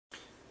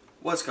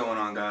What's going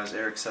on, guys?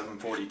 Eric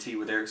 740T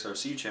with Eric's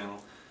RC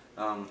channel.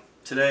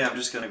 Today I'm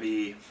just going to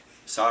be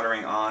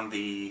soldering on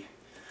the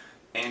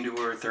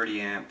Anduer 30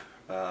 amp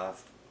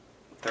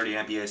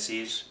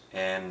ESCs,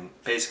 and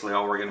basically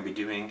all we're going to be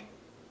doing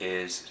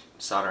is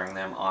soldering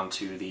them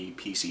onto the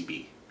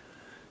PCB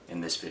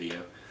in this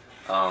video.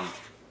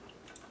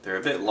 They're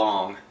a bit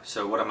long,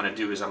 so what I'm going to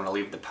do is I'm going to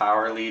leave the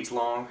power leads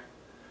long,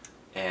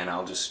 and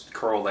I'll just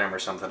curl them or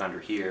something under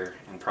here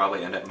and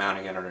probably end up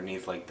mounting it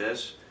underneath like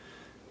this.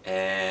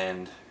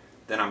 And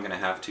then I'm going to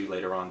have to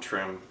later on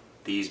trim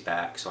these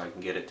back so I can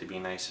get it to be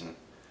nice and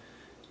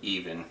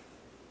even.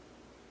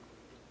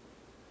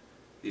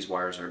 These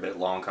wires are a bit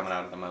long coming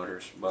out of the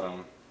motors, but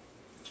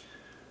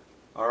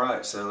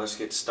alright, so let's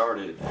get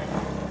started.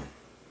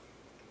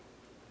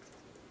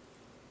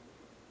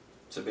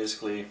 So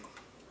basically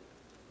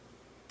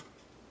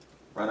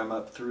run them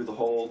up through the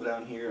hole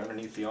down here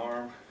underneath the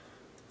arm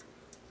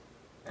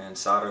and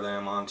solder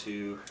them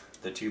onto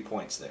the 2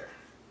 points there.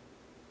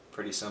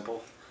 Pretty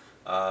simple.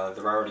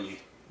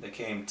 They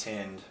came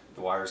tinned.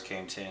 The wires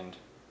came tinned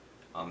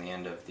on the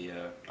end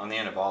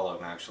of all of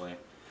them actually,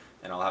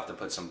 and I'll have to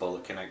put some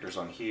bullet connectors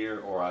on here,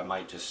 or I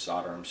might just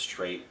solder them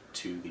straight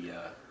to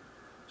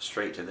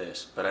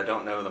this. But I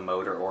don't know the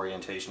motor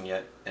orientation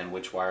yet and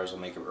which wires will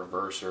make it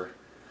reverse or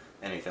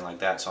anything like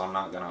that, so I'm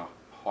not gonna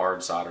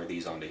hard solder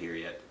these onto here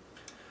yet.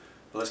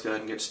 But let's go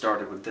ahead and get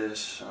started with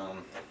this.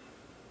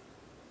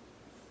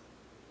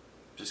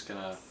 Just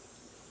gonna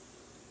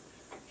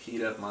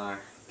heat up my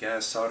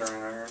gas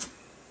soldering iron,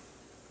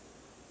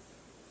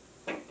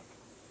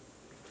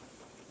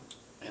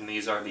 and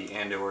these are the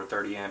Anduer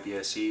 30 amp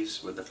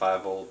ESCs with the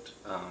 5 volt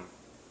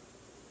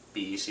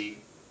BEC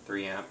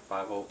 3 amp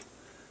 5 volt.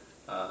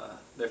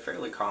 They're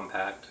fairly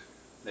compact.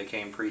 They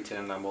came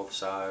pre-tinned on both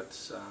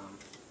sides,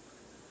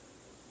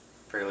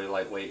 fairly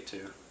lightweight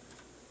too.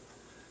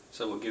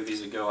 So we'll give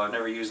these a go. I've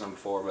never used them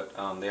before, but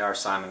they are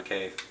Simon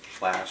K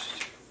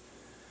flashed,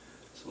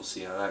 so we'll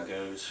see how that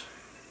goes.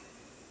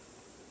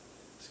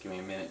 Give me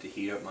a minute to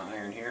heat up my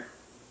iron here.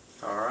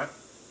 Alright,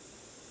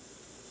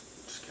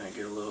 just gonna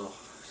get a little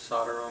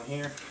solder on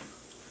here.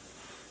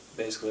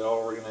 Basically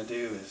all we're gonna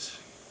do is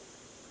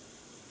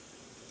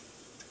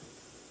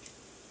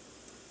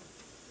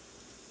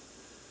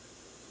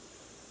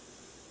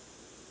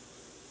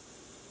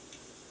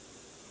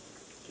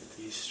get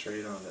these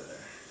straight onto there.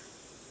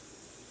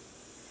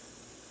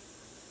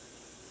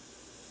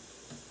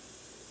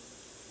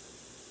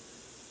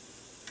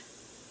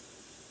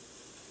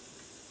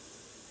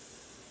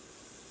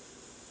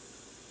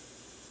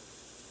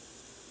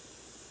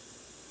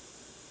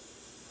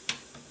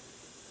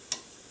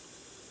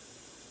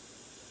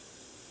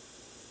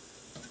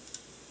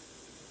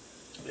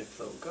 If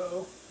they'll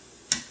go.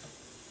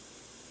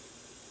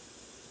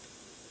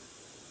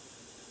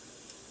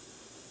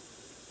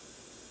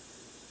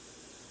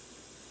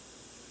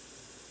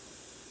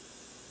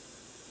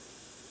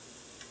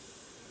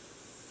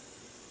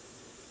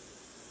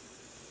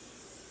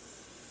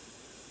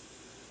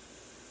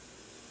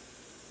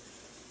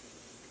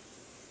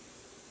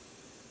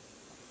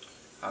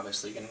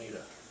 Obviously you're going to need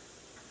a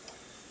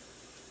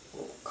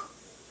little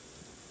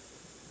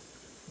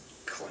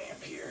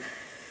clamp here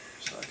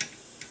so I can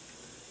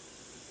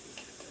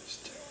get this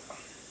down.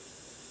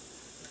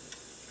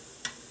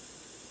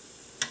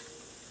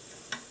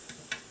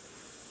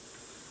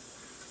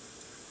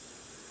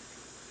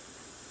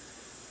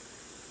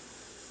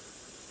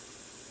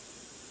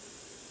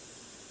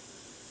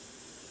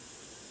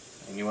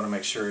 And you want to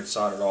make sure it's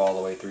soldered all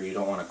the way through. You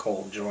don't want a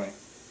cold joint.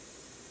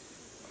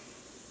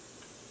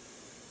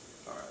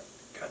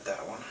 Got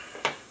that one.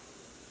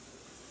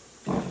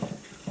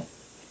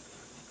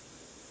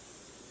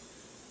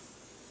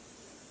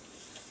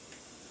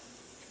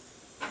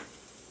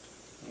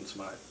 Once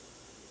my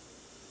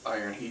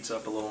iron heats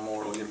up a little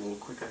more, it'll get a little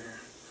quicker here.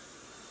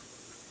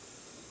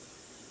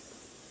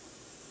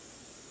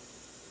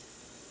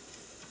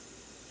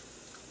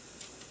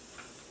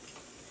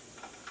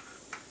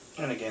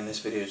 And again, this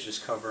video is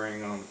just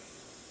covering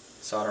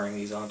soldering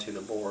these onto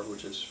the board,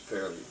 which is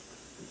fairly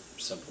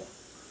simple.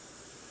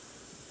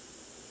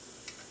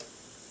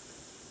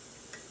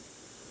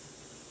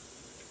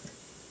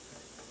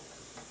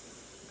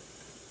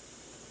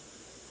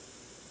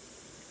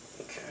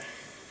 Okay.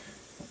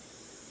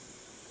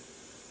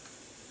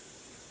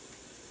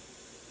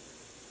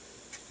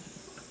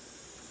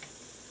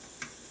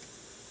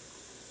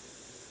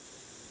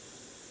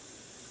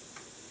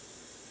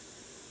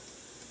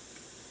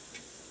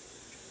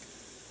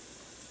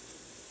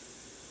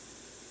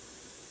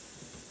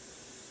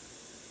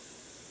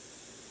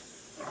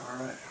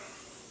 Alright.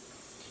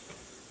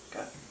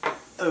 Got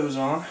those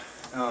on.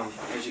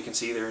 As you can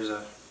see, there's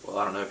a, well,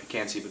 I don't know if you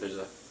can see, but there's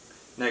a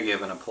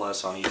negative and a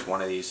plus on each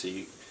one of these,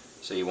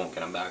 so you won't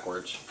get them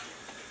backwards.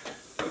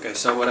 Okay,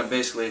 so what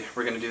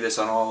we're going to do this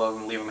on all of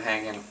them, leave them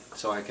hanging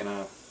so I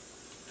can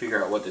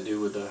figure out what to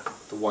do with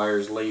the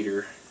wires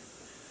later.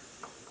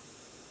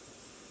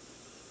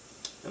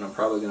 And I'm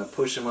probably going to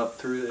push them up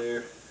through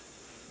there.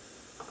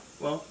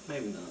 Well,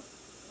 maybe not.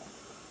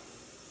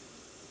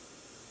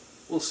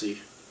 We'll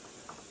see.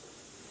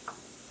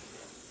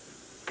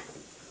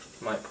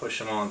 Might push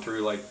them on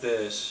through like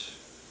this.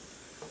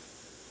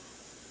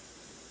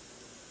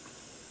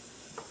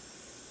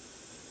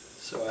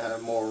 So I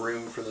have more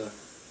room for the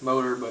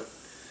motor, but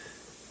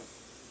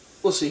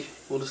we'll see.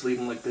 We'll just leave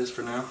them like this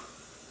for now.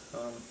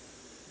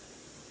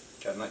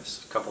 Got a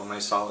couple of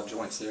nice solid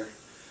joints there.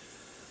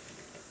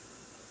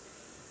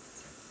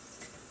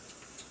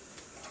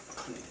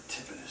 Clean the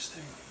tip of this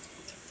thing.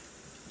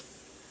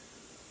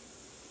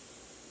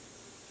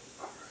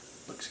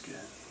 Alright, looks good.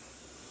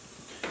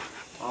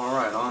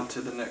 Alright, on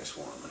to the next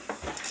one.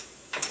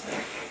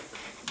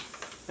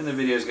 And the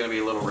video is going to be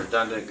a little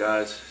redundant,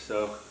 guys,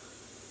 so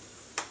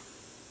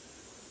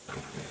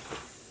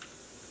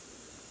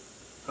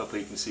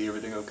hopefully you can see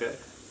everything okay.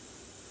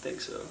 I think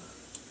so.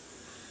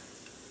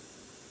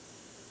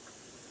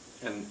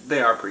 And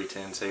they are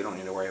pre-tinned, so you don't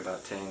need to worry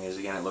about tinning. As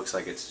again, it looks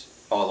like it's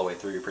all the way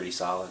through pretty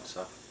solid.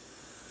 So,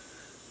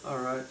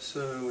 alright,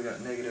 so we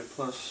got negative,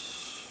 plus.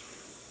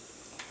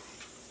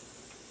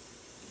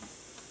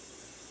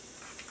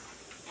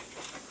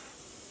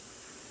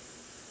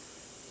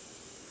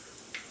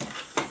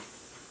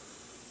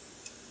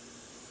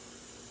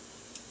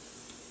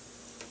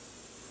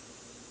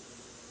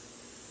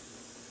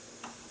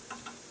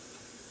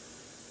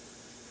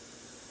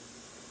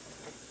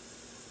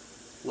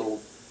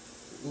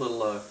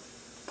 Little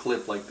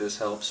clip like this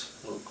helps,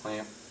 a little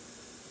clamp,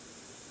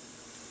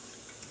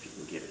 if you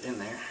can get it in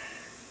there.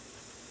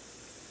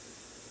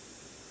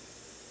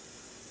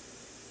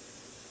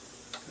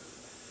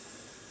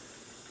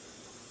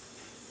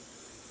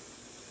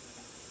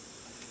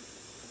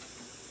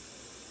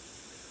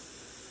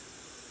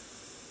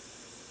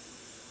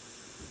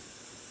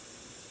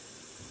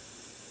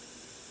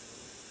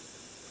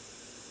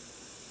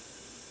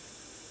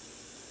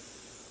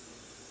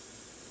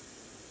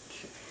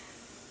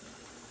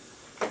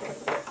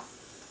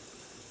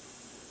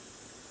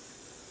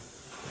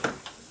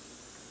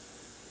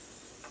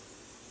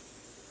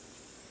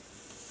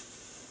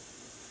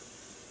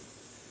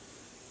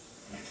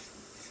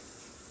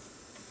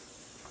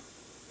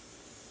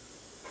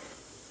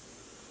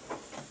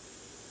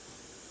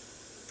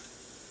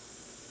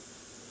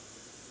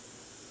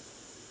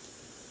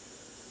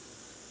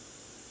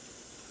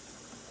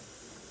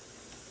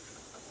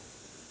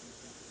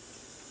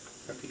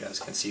 Hope you guys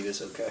can see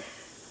this okay.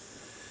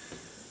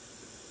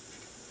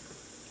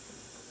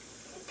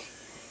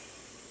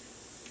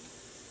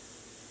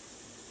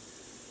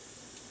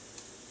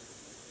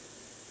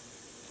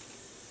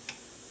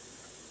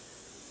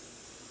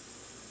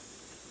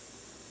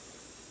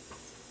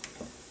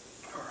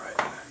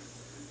 Alright,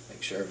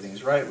 make sure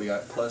everything's right. We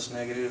got plus,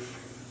 negative,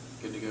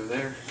 good to go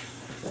there.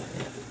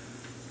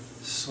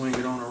 Swing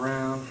it on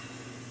around.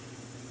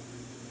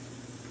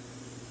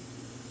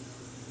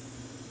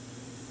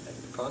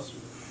 Negative, positive.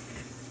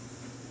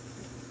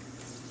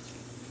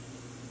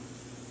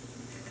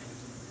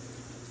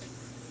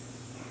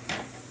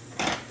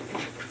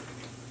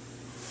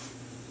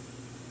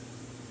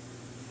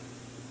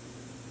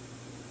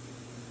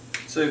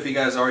 So if you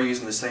guys are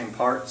using the same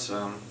parts,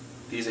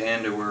 these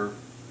Andover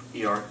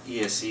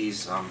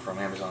ESCs from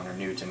Amazon are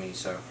new to me,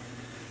 so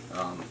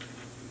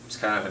it's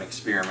kind of an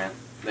experiment.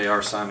 They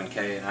are Simon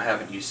K, and I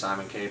haven't used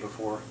Simon K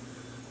before.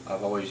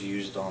 I've always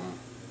used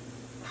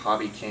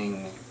Hobby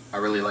King. I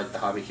really like the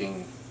Hobby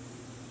King,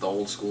 the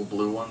old school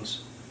blue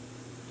ones.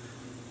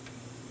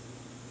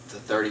 The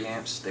 30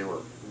 amps, they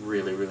were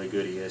really, really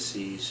good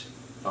ESCs.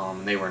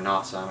 They were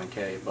not Simon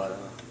K, but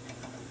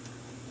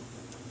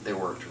they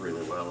worked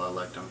really well. I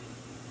liked them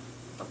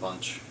a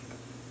bunch.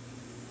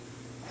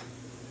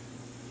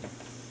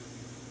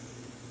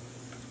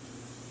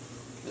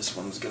 This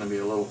one's going to be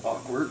a little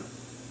awkward.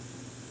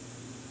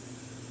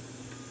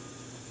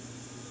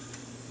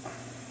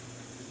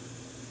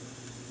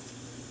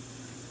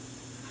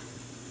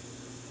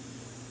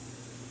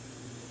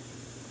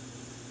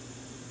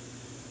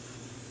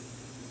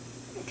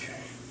 Okay.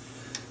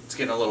 It's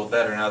getting a little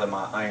better now that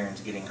my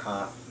iron's getting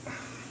hot.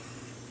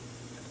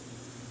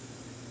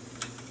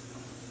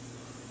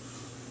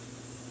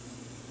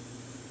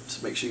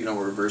 Just make sure you don't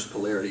reverse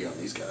polarity on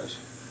these guys.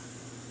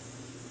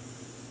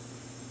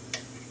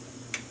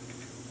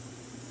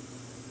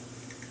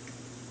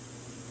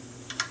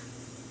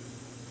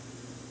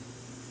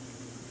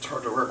 It's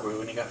hard to work with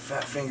when you got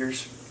fat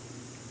fingers.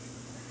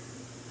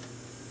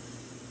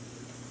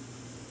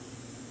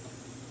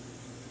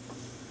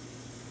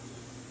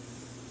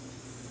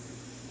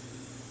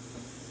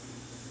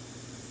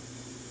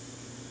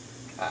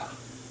 Ah.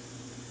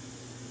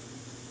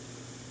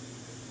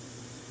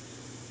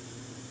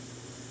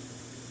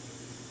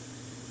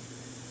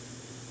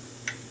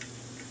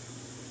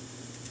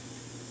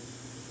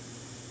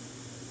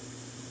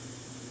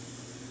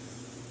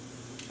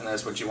 And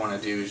that's what you want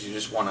to do, is you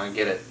just want to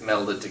get it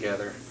melded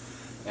together.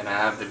 And I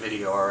have the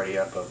video already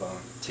up of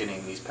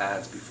tinning these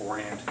pads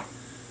beforehand.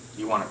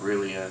 You want it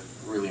really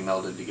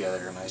melded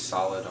together, a nice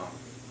solid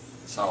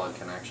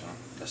connection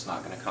that's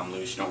not going to come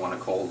loose. You don't want a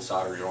cold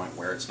solder joint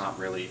where it's not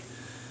really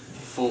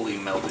fully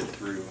melted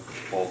through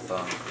both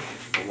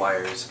the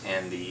wires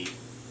and the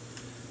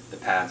the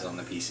pads on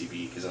the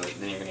PCB, because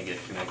then you're going to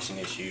get connection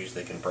issues.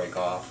 They can break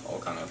off, all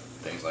kind of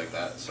things like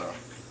that. So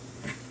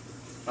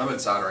I've been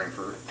soldering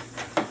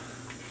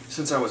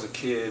since I was a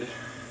kid.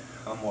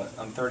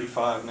 I'm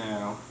 35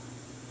 now.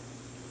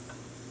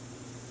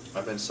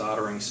 I've been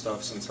soldering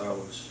stuff since I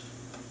was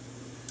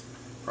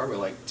probably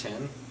like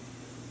 10,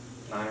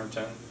 9 or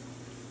 10.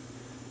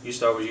 Used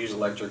to always use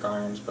electric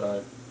irons, but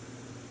I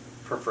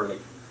prefer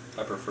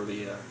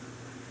the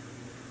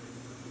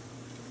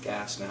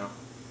gas now.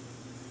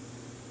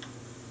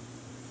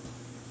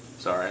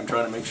 Sorry, I'm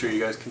trying to make sure you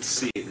guys can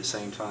see at the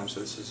same time, so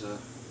this is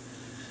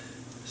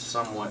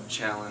somewhat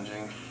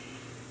challenging.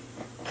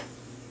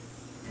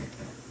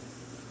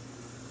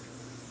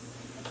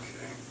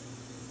 Okay.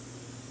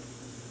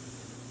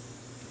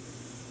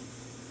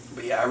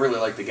 But yeah, I really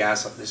like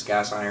this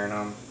gas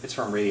iron. It's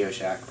from Radio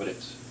Shack, but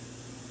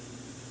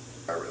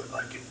I really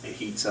like it. It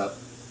heats up.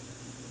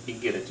 You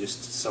can get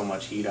just so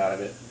much heat out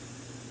of it,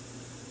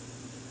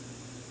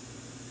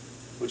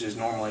 which is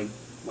normally,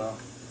 well,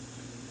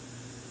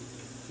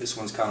 this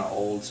one's kind of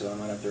old, so I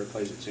might have to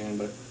replace it soon,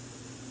 but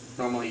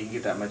normally you can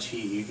get that much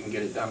heat. You can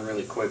get it done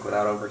really quick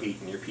without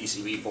overheating your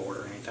PCB board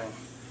or anything.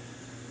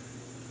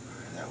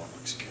 That one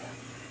looks good.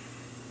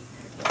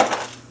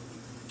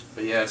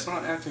 But yeah, it's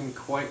not acting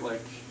quite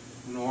like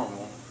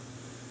normal.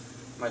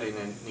 Might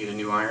even need a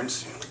new iron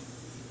soon.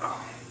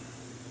 Oh.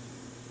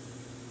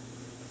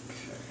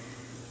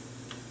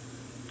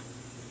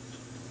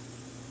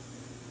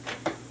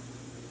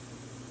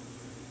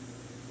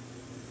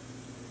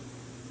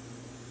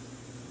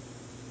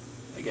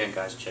 Again,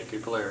 guys, check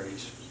your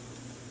polarities.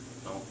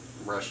 Don't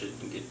rush it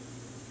and get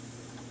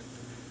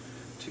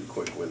too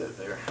quick with it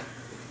there.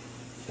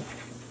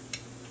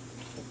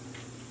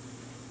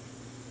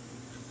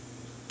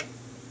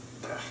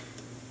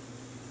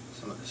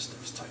 Some of this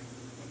stuff's tight.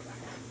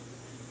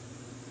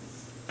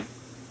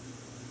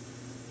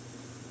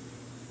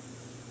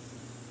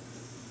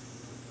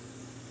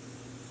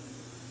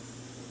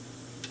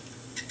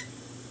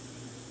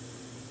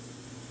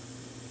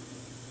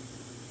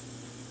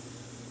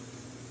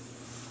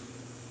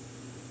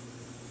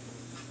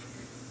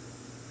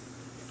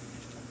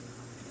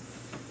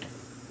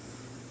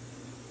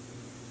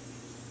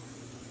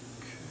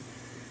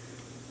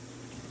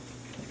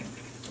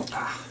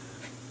 Ah.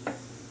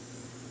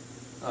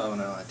 Oh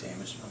no, I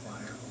damaged my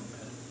wire a little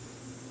bit.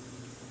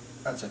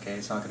 That's okay,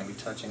 it's not going to be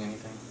touching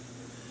anything.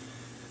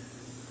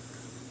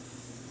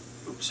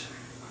 Oops.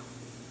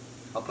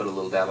 I'll put a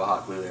little dab of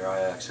hot glue there.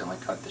 I accidentally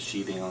cut the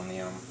sheathing on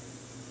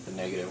the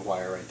negative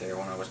wire right there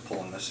when I was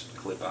pulling this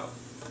clip out.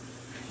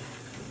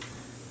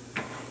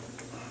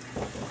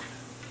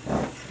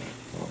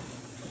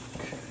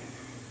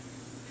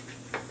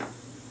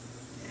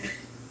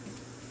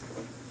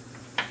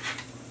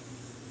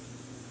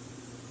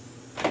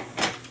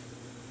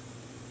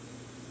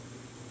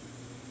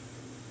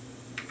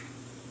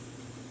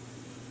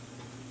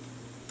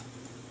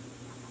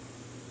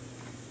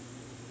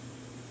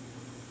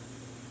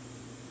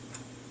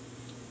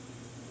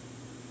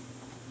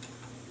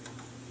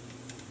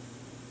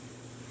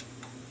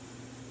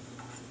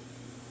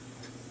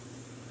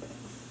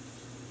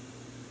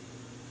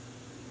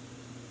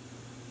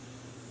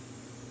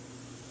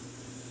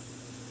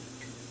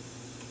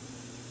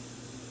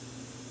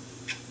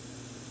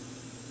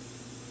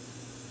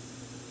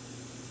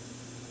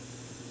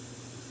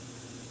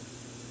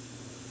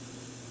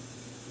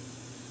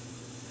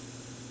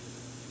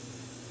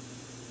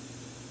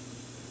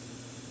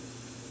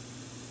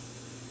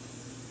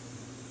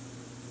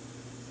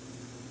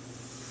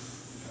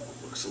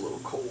 Looks a little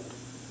cold.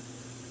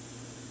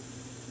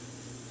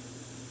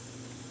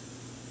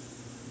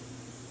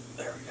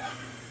 There we go.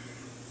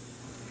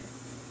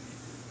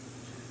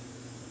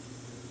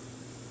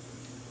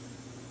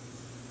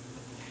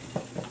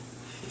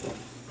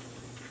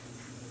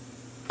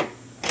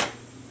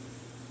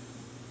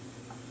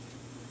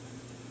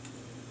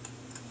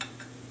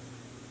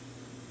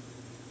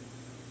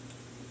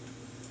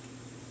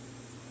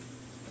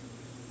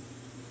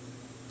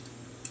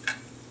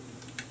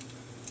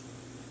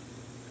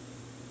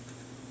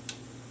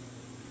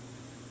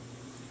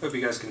 Hope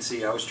you guys can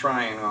see. I was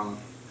trying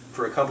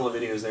for a couple of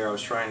videos there. I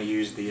was trying to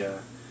use the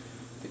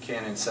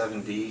Canon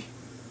 7D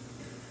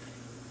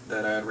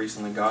that I had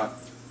recently got,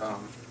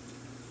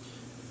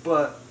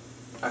 but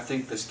I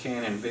think this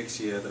Canon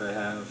Vixia that I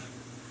have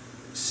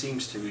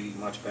seems to be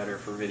much better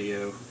for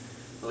video,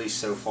 at least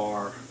so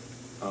far.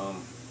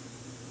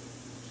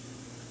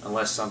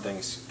 Unless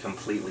something's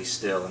completely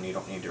still and you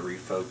don't need to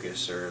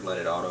refocus or let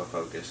it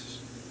autofocus,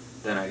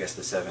 then I guess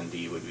the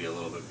 7D would be a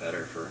little bit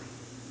better for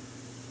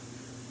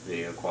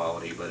video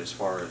quality. But as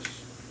far as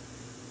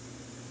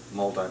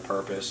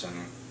multi-purpose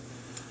and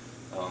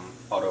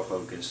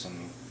autofocus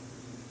and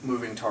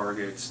moving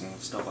targets and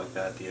stuff like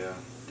that, the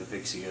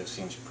Vixia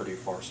seems pretty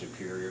far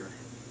superior.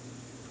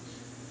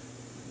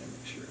 Let me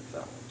make sure if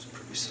that one's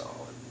pretty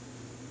solid.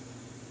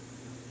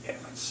 Yeah,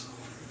 that's solid.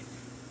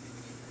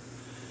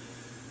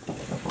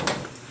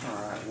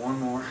 Alright, one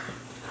more.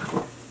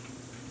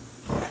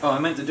 Oh, I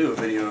meant to do a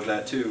video of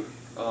that too.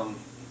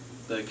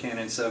 the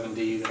Canon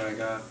 7D that I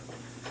got.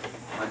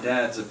 My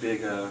dad's a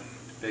big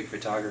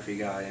photography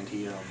guy, and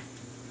he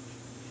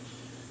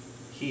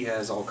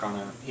has all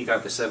kind of, he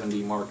got the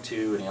 7D Mark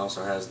II, and he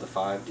also has the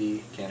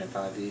 5D, Canon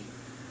 5D.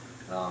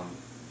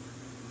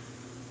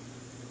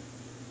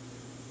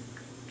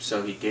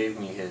 So he gave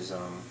me his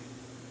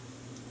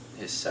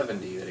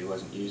 7D that he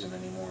wasn't using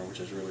anymore, which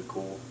is really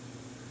cool.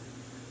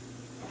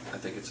 I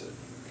think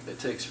it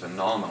takes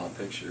phenomenal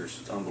pictures.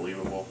 It's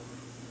unbelievable.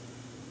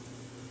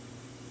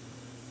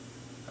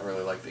 I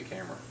really like the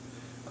camera.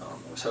 I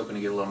was hoping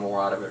to get a little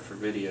more out of it for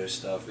video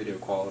stuff, video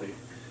quality,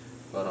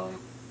 but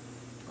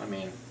I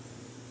mean,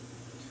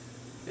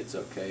 it's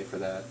okay for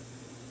that.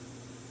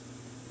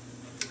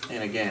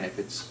 And again, if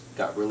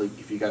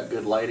you got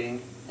good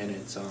lighting and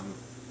it's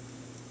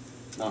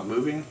not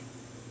moving,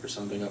 or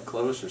something up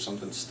close, or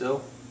something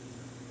still,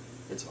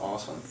 it's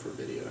awesome for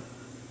video.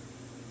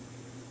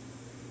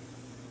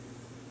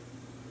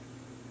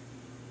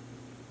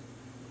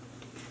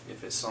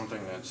 If it's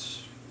something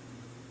that's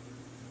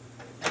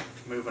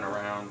moving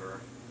around, or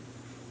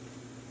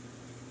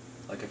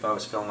like if I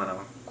was filming a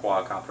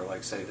quadcopter,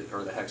 like say,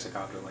 or the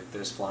hexacopter like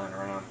this flying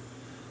around,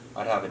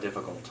 I'd have a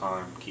difficult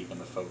time keeping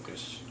the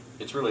focus.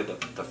 It's really the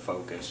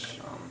focus,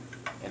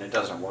 and it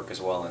doesn't work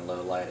as well in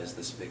low light as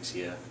this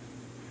Vixia.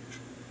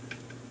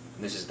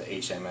 This is the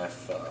HMF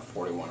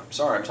 41. I'm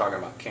sorry I'm talking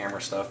about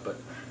camera stuff,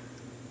 but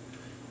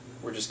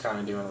we're just kind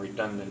of doing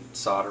redundant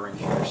soldering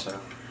here, so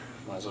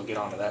might as well get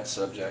onto that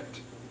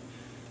subject.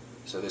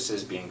 So this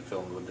is being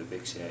filmed with the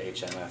Vixia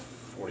HMF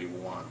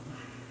 41.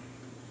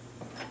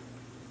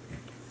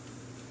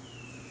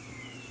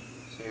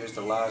 So here's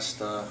the last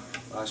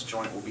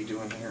joint we'll be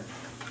doing here.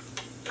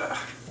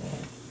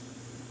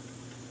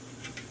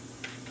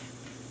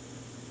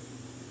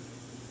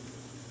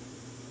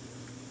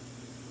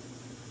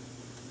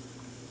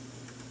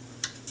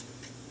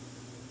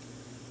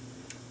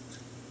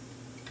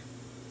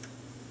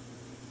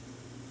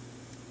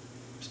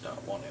 Just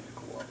not wanting to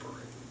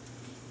cooperate.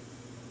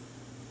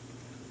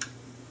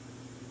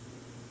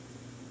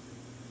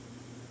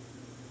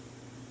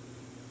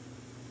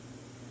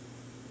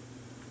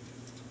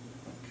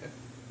 Okay.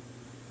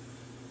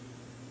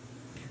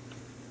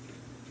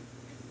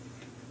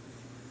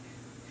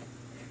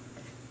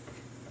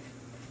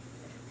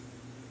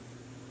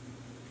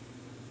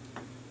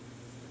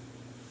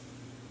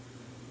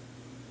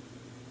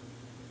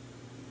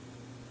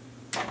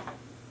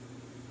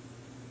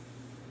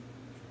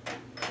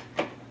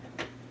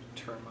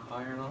 Turn my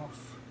iron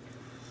off.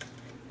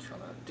 Try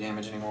not to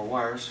damage any more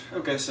wires.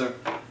 Okay, so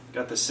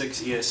got the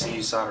 6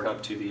 ESCs soldered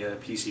up to the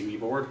PCB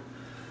board.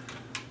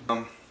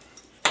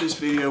 This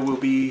video will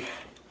be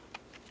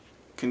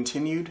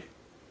continued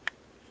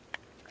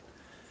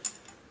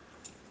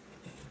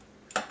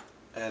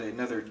at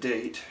another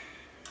date.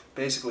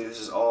 Basically, this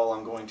is all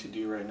I'm going to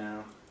do right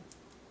now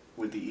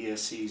with the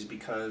ESCs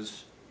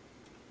because,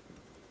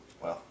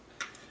 well,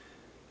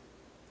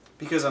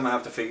 because I'm going to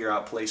have to figure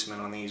out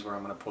placement on these, where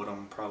I'm going to put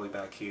them, probably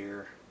back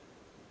here.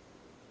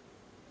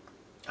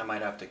 I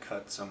might have to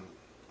cut some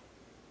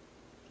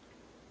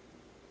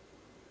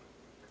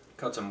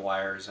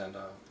wires, and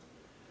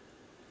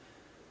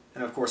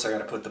of course I got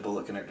to put the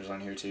bullet connectors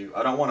on here too.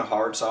 I don't want to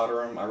hard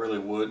solder them. I really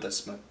would.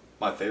 That's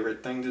my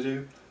favorite thing to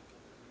do.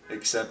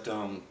 Except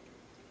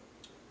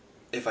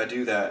if I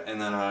do that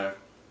and then I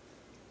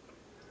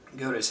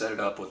go to set it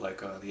up with like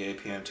the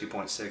APM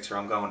 2.6, or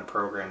I'm going to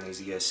program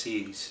these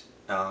ESCs,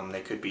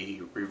 they could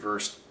be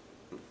reversed.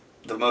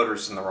 The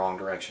motor's in the wrong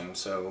direction,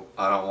 so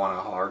I don't want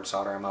to hard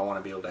solder them. I want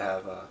to be able to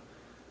have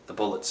the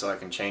bullets so I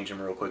can change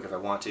them real quick if I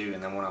want to,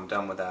 and then when I'm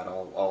done with that,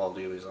 all I'll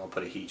do is I'll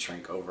put a heat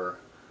shrink over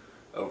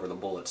the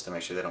bullets to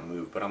make sure they don't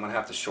move. But I'm going to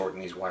have to shorten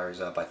these wires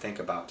up, I think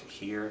about to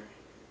here.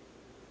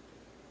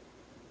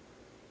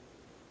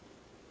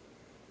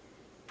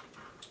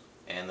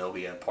 And there'll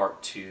be a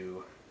part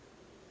 2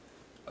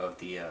 of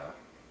the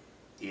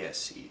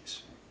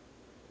ESCs.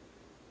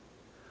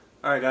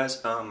 Alright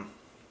guys,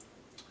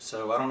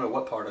 so I don't know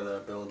what part of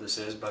the build this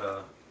is,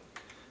 but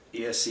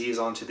ESC is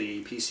onto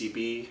the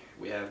PCB.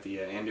 We have the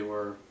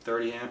Andor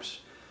 30 amps.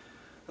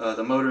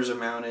 The motors are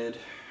mounted.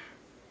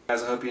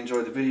 Guys, I hope you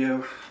enjoyed the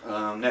video.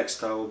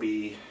 Next I will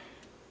be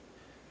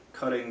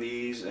cutting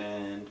these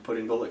and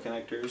putting bullet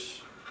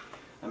connectors.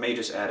 I may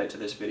just add it to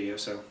this video,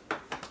 so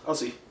I'll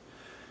see.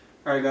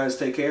 Alright guys,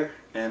 take care,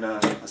 and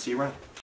I'll see you around.